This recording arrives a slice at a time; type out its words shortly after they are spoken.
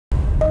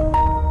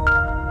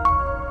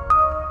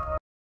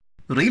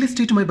Real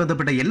എസ്റ്റേറ്റുമായി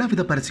ബന്ധപ്പെട്ട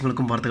എല്ലാവിധ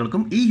പരസ്യങ്ങൾക്കും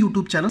വാർത്തകൾക്കും ഈ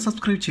യൂട്യൂബ് ചാനൽ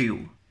സബ്സ്ക്രൈബ് ചെയ്യൂ.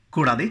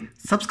 കൂടാതെ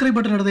സബ്സ്ക്രൈബ്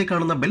ബട്ടൺ അടുത്തായി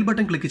കാണുന്ന ബെൽ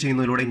ബട്ടൺ ക്ലിക്ക്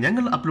ചെയ്യുന്നതിലൂടെ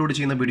ഞങ്ങൾ അപ്ലോഡ്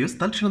ചെയ്യുന്ന വീഡിയോസ്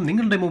തൽക്ഷണം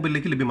നിങ്ങളുടെ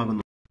മൊബൈലിലേക്ക്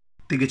ലഭ്യമാകുന്നു.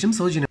 തികച്ചും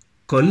സൗജന്യം.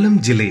 കൊല്ലം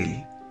ജില്ലയിൽ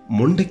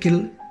മുണ്ടക്കൽ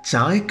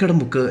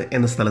ചായക്കടമുക്ക്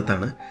എന്ന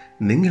സ്ഥലത്താണ്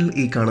നിങ്ങൾ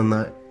ഈ കാണുന്ന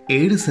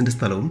 7 സെന്റ്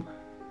സ്ഥലവും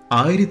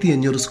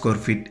 1500 സ്ക്വയർ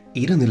ഫീറ്റ്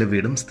ഇരുനില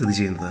വീടും സ്ഥിതി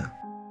ചെയ്യുന്നത്.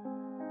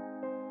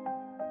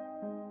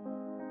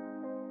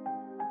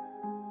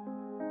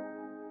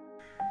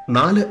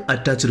 നാല്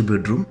attached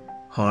bedroom,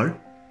 hall,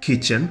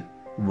 kitchen,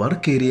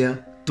 work area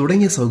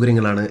തുടങ്ങിയ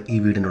സൗകര്യങ്ങളാണ് ഈ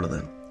വീടിനുള്ളത്.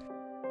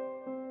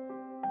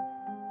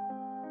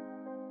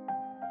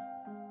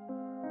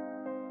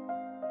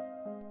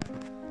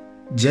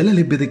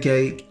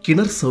 ജലലഭ്യതയ്ക്കായി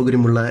കിണർ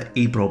സൗകര്യമുള്ള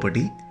ഈ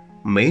പ്രോപ്പർട്ടി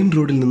മെയിൻ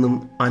റോഡിൽ നിന്നും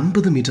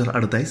 50 മീറ്റർ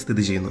അടുത്തായി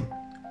സ്ഥിതി ചെയ്യുന്നു.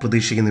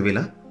 പ്രതീക്ഷിക്കുന്ന വില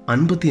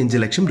 55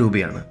 ലക്ഷം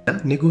രൂപയാണ്.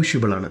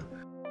 നെഗോഷ്യബിൾ ആണ്.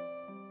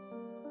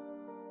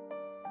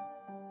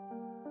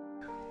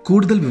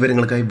 കൂടുതൽ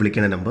വിവരങ്ങൾക്കായി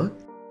വിളിക്കുന്ന നമ്പർ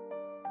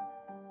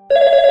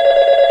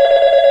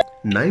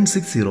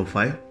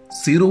 9605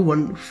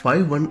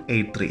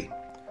 015183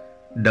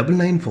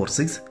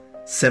 9946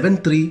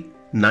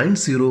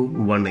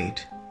 739018.